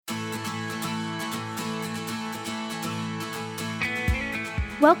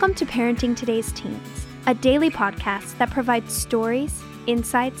Welcome to Parenting Today's Teens, a daily podcast that provides stories,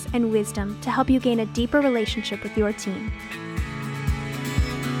 insights, and wisdom to help you gain a deeper relationship with your teen.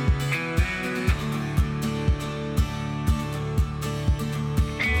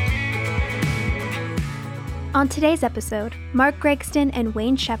 On today's episode, Mark Gregston and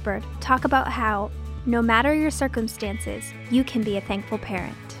Wayne Shepherd talk about how, no matter your circumstances, you can be a thankful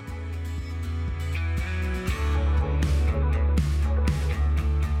parent.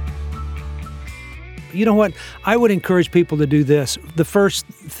 You know what? I would encourage people to do this. The first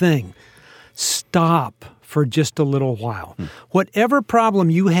thing, stop for just a little while. Whatever problem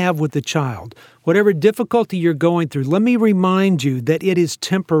you have with the child, whatever difficulty you're going through, let me remind you that it is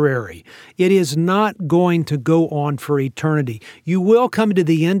temporary. It is not going to go on for eternity. You will come to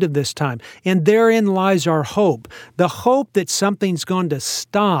the end of this time, and therein lies our hope. The hope that something's going to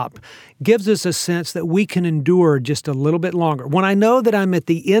stop gives us a sense that we can endure just a little bit longer. When I know that I'm at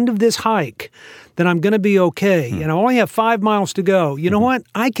the end of this hike, that I'm going to be okay, and I only have 5 miles to go, you know what?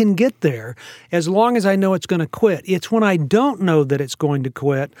 I can get there as long as I know it's going to quit. It's when I don't know that it's going to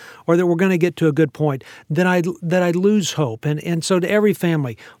quit or that we're going to get to a good point that I lose hope. And so to every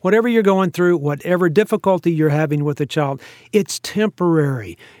family, whatever you're going through, whatever difficulty you're having with a child, it's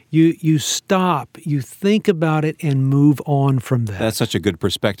temporary. You stop, you think about it, and move on from that. That's such a good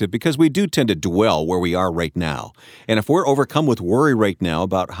perspective because we do tend to dwell where we are right now. And if we're overcome with worry right now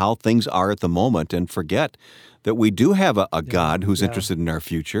about how things are at the moment and forget that we do have a God who's interested in our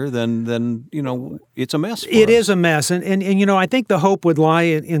future, then you know, it's a mess for us. It is a mess. And you know, I think the hope would lie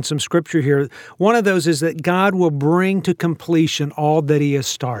in some scripture here. One of those is that God will bring to completion all that He has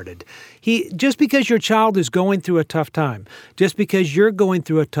started. Just because your child is going through a tough time, just because you're going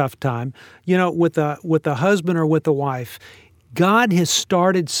through a tough time, you know, with a husband or with a wife, God has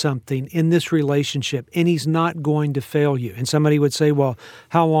started something in this relationship, and He's not going to fail you. And somebody would say, well,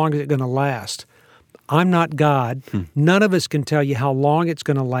 how long is it going to last? I'm not God. None of us can tell you how long it's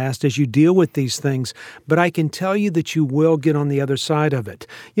going to last as you deal with these things, but I can tell you that you will get on the other side of it.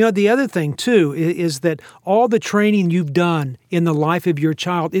 You know, the other thing, too, is that all the training you've done in the life of your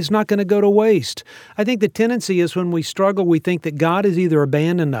child is not going to go to waste. I think the tendency is when we struggle, we think that God has either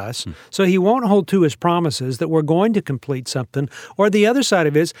abandoned us, so He won't hold to His promises that we're going to complete something, or the other side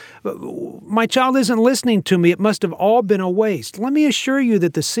of it is, my child isn't listening to me. It must have all been a waste. Let me assure you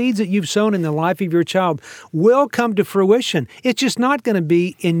that the seeds that you've sown in the life of your child will come to fruition. It's just not going to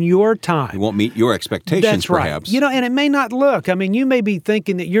be in your time. It won't meet your expectations, That's right. perhaps. You know, and it may not look. I mean, you may be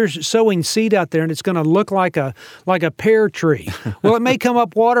thinking that you're sowing seed out there and it's going to look like a pear tree. Well, it may come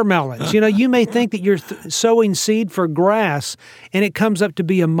up watermelons. You know, you may think that you're sowing seed for grass and it comes up to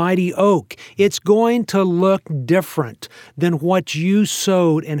be a mighty oak. It's going to look different than what you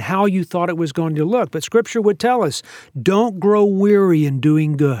sowed and how you thought it was going to look. But Scripture would tell us, don't grow weary in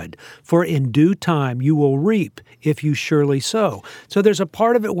doing good, for in due time you will reap if you surely sow. So there's a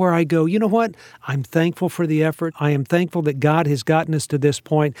part of it where I go, you know what? I'm thankful for the effort. I am thankful that God has gotten us to this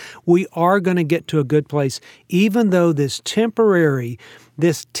point. We are going to get to a good place, even though this temporary,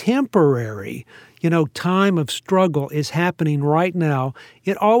 time of struggle is happening right now.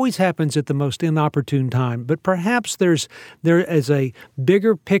 It always happens at the most inopportune time, but perhaps there is a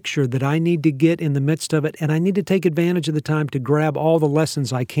bigger picture that I need to get in the midst of it, and I need to take advantage of the time to grab all the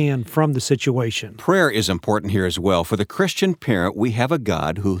lessons I can from the situation. Prayer is important here as well. For the Christian parent, we have a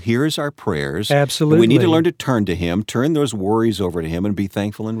God who hears our prayers. Absolutely. We need to learn to turn to Him, turn those worries over to Him, and be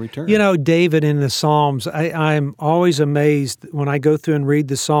thankful in return. You know, David in the Psalms, I'm always amazed when I go through and read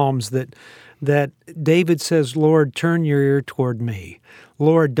the Psalms that David says, Lord, turn your ear toward me.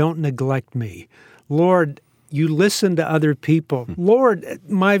 Lord, don't neglect me. Lord, you listen to other people. Lord,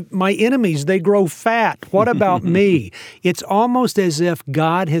 my enemies, they grow fat. What about me? It's almost as if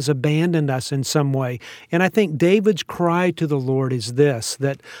God has abandoned us in some way. And I think David's cry to the Lord is this,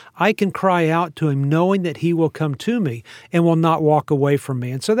 that I can cry out to Him knowing that He will come to me and will not walk away from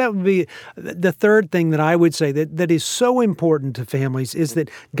me. And so that would be the third thing that I would say that is so important to families is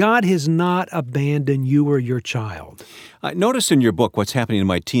that God has not abandoned you or your child. I noticed in your book, What's Happening to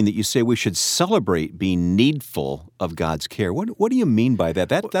My Teen, that you say we should celebrate being needful of God's care. What do you mean by that?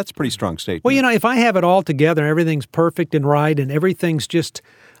 That's a pretty strong statement. Well, you know, if I have it all together, everything's perfect and right, and everything's just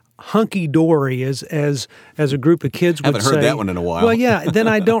hunky-dory, as a group of kids would say. Haven't heard that one in a while. Well, yeah, then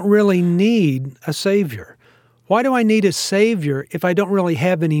I don't really need a Savior. Why do I need a Savior if I don't really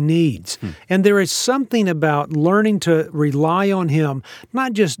have any needs? And there is something about learning to rely on Him,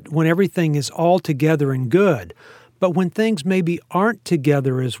 not just when everything is all together and good, but when things maybe aren't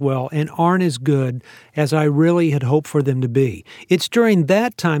together as well and aren't as good as I really had hoped for them to be. It's during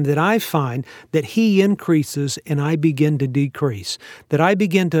that time that I find that He increases and I begin to decrease, that I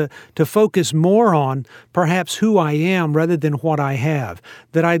begin to focus more on perhaps who I am rather than what I have,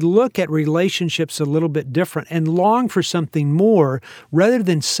 that I look at relationships a little bit different and long for something more rather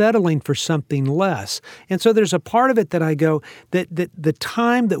than settling for something less. And so there's a part of it that I go, that the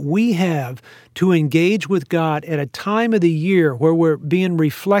time that we have to engage with God at a time of the year where we're being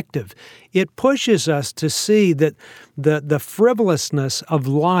reflective, it pushes us to see that the frivolousness of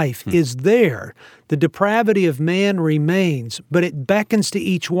life is there. The depravity of man remains, but it beckons to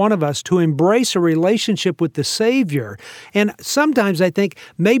each one of us to embrace a relationship with the Savior. And sometimes I think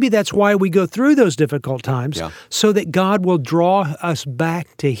maybe that's why we go through those difficult times, so that God will draw us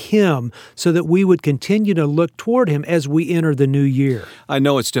back to Him so that we would continue to look toward Him as we enter the new year. I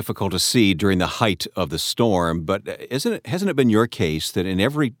know it's difficult to see during the height of the storm, but hasn't it been your case that in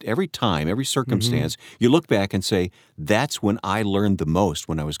every time, every circumstance, you look back and say, that's when I learned the most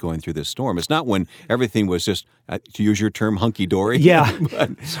when I was going through this storm? It's not when everything was just, to use your term, hunky-dory. Yeah.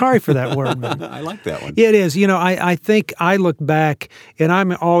 Sorry for that word. But I like that one. It is. I think I look back, and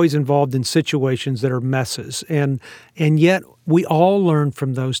I'm always involved in situations that are messes. And yet we all learn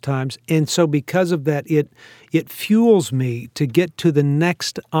from those times. And so because of that, it fuels me to get to the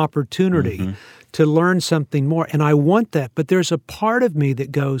next opportunity to learn something more. And I want that, but there's a part of me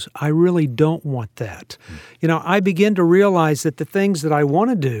that goes, I really don't want that. I begin to realize that the things that I want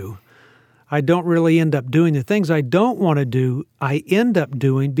to do, I don't really end up doing. The things I don't want to do, I end up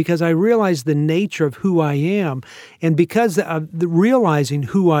doing because I realize the nature of who I am. And because of realizing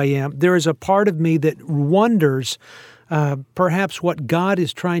who I am, there is a part of me that wonders perhaps what God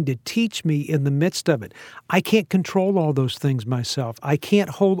is trying to teach me in the midst of it. I can't control all those things myself. I can't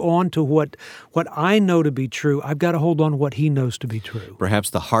hold on to what I know to be true. I've got to hold on to what He knows to be true. Perhaps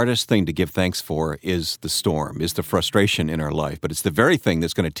the hardest thing to give thanks for is the storm, is the frustration in our life, but it's the very thing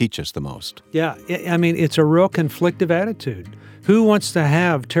that's going to teach us the most. Yeah, I mean, it's a real conflictive attitude. Who wants to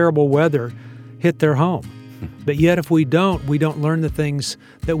have terrible weather hit their home? But yet if we don't learn the things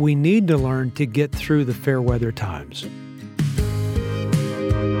that we need to learn to get through the fair weather times.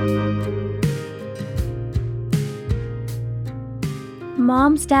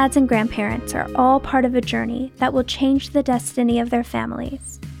 Moms, dads, and grandparents are all part of a journey that will change the destiny of their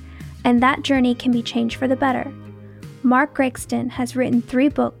families. And that journey can be changed for the better. Mark Gregston has written 3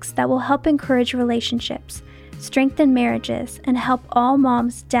 books that will help encourage relationships, strengthen marriages, and help all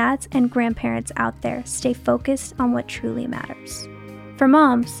moms, dads, and grandparents out there stay focused on what truly matters. For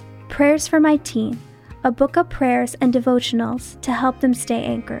moms, Prayers for My Teen, a book of prayers and devotionals to help them stay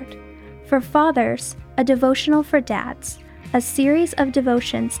anchored. For fathers, a devotional for dads, a series of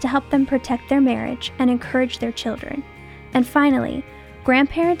devotions to help them protect their marriage and encourage their children. And finally,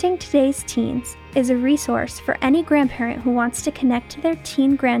 Grandparenting Today's Teens is a resource for any grandparent who wants to connect to their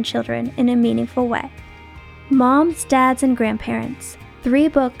teen grandchildren in a meaningful way. Moms, dads, and grandparents, 3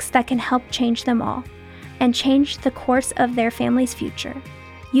 books that can help change them all and change the course of their family's future.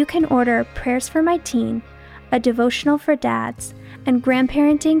 You can order Prayers for My Teen, a devotional for dads, and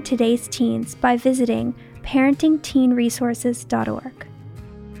Grandparenting Today's Teens by visiting parentingteenresources.org.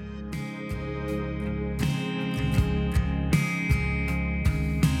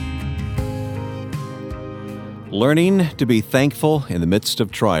 Learning to be thankful in the midst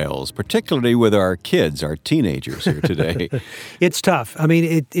of trials, particularly with our kids, our teenagers here today. It's tough. I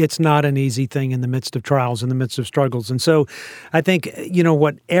mean, it's not an easy thing in the midst of trials, in the midst of struggles. And so I think,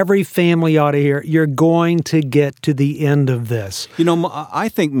 what every family ought to hear, you're going to get to the end of this. I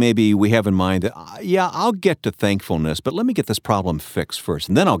think maybe we have in mind that, I'll get to thankfulness, but let me get this problem fixed first,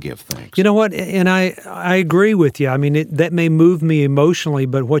 and then I'll give thanks. You know what? And I agree with you. I mean, that may move me emotionally,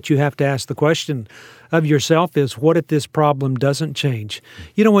 but what you have to ask the question of yourself is, what if this problem doesn't change?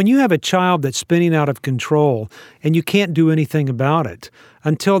 When you have a child that's spinning out of control and you can't do anything about it,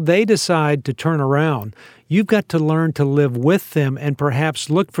 until they decide to turn around, you've got to learn to live with them and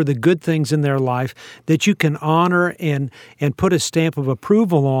perhaps look for the good things in their life that you can honor and put a stamp of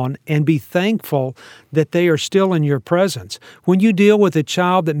approval on and be thankful that they are still in your presence. When you deal with a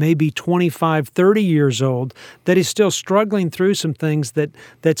child that may be 25, 30 years old, that is still struggling through some things that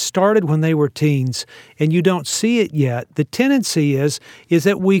started when they were teens, and you don't see it yet, the tendency is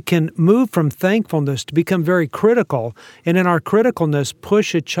that we can move from thankfulness to become very critical, and in our criticalness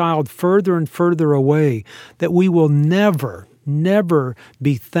push a child further and further away, that we will never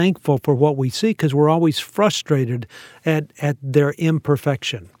be thankful for what we see because we're always frustrated at their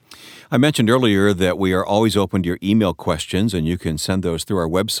imperfection. I mentioned earlier that we are always open to your email questions, and you can send those through our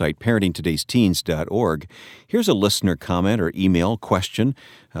website, parentingtodaysteens.org. Here's a listener comment or email question.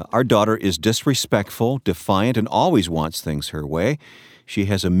 Our daughter is disrespectful, defiant, and always wants things her way. She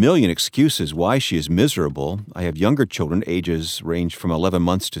has a million excuses why she is miserable. I have younger children, ages range from 11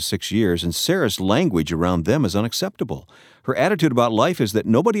 months to 6 years, and Sarah's language around them is unacceptable. Her attitude about life is that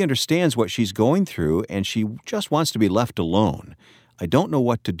nobody understands what she's going through, and she just wants to be left alone. I don't know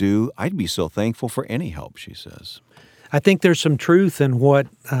what to do. I'd be so thankful for any help, she says. I think there's some truth in what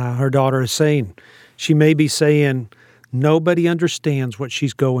her daughter is saying. She may be saying, nobody understands what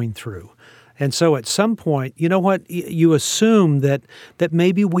she's going through. And so at some point, you know what, you assume that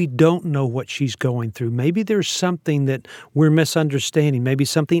maybe we don't know what she's going through. Maybe there's something that we're misunderstanding. Maybe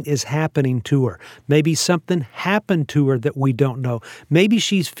something is happening to her. Maybe something happened to her that we don't know. Maybe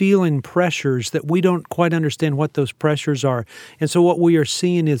she's feeling pressures that we don't quite understand what those pressures are. And so what we are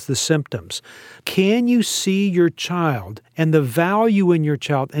seeing is the symptoms. Can you see your child and the value in your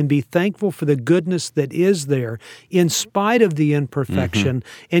child and be thankful for the goodness that is there in spite of the imperfection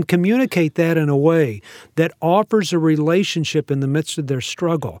and communicate that in a way that offers a relationship in the midst of their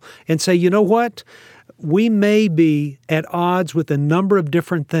struggle and say, you know what? We may be at odds with a number of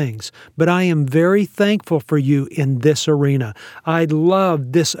different things, but I am very thankful for you in this arena. I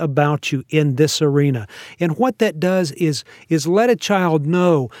love this about you in this arena. And what that does is let a child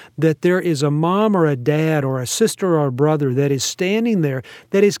know that there is a mom or a dad or a sister or a brother that is standing there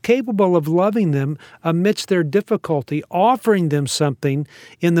that is capable of loving them amidst their difficulty, offering them something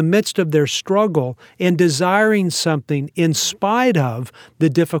in the midst of their struggle and desiring something in spite of the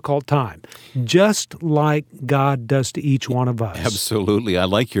difficult time. Just like God does to each one of us. Absolutely. I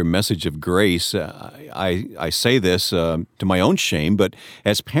like your message of grace. I say this to my own shame, but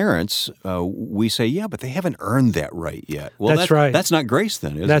as parents, we say, yeah, but they haven't earned that right yet. Well, that's right. That's not grace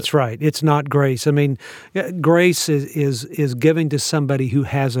then, is it? That's right. It's not grace. I mean, grace is giving to somebody who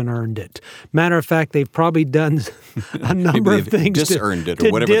hasn't earned it. Matter of fact, they've probably done a number of things disearned it,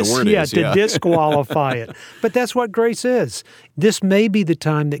 or whatever the word is. To disqualify it. But that's what grace is. This may be the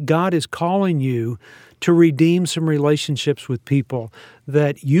time that God is calling you to redeem some relationships with people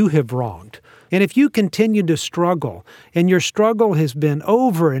that you have wronged. And if you continue to struggle, and your struggle has been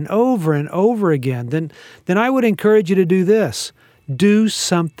over and over and over again, then I would encourage you to do this. Do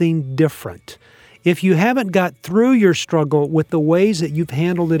something different. If you haven't got through your struggle with the ways that you've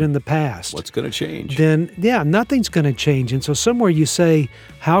handled it in the past, what's going to change? Then, nothing's going to change. And so somewhere you say,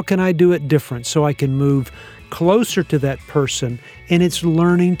 how can I do it different so I can move closer to that person? And it's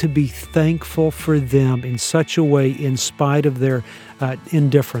learning to be thankful for them in such a way in spite of their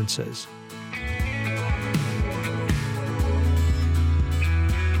indifferences.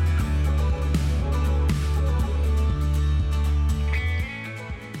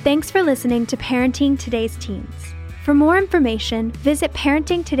 Thanks for listening to Parenting Today's Teens. For more information, visit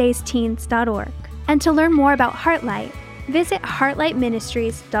parentingtodaysteens.org. And to learn more about Heartlight, visit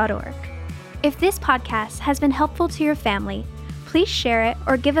heartlightministries.org. If this podcast has been helpful to your family, please share it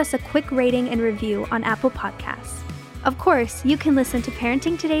or give us a quick rating and review on Apple Podcasts. Of course, you can listen to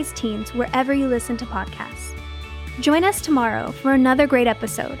Parenting Today's Teens wherever you listen to podcasts. Join us tomorrow for another great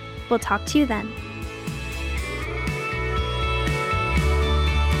episode. We'll talk to you then.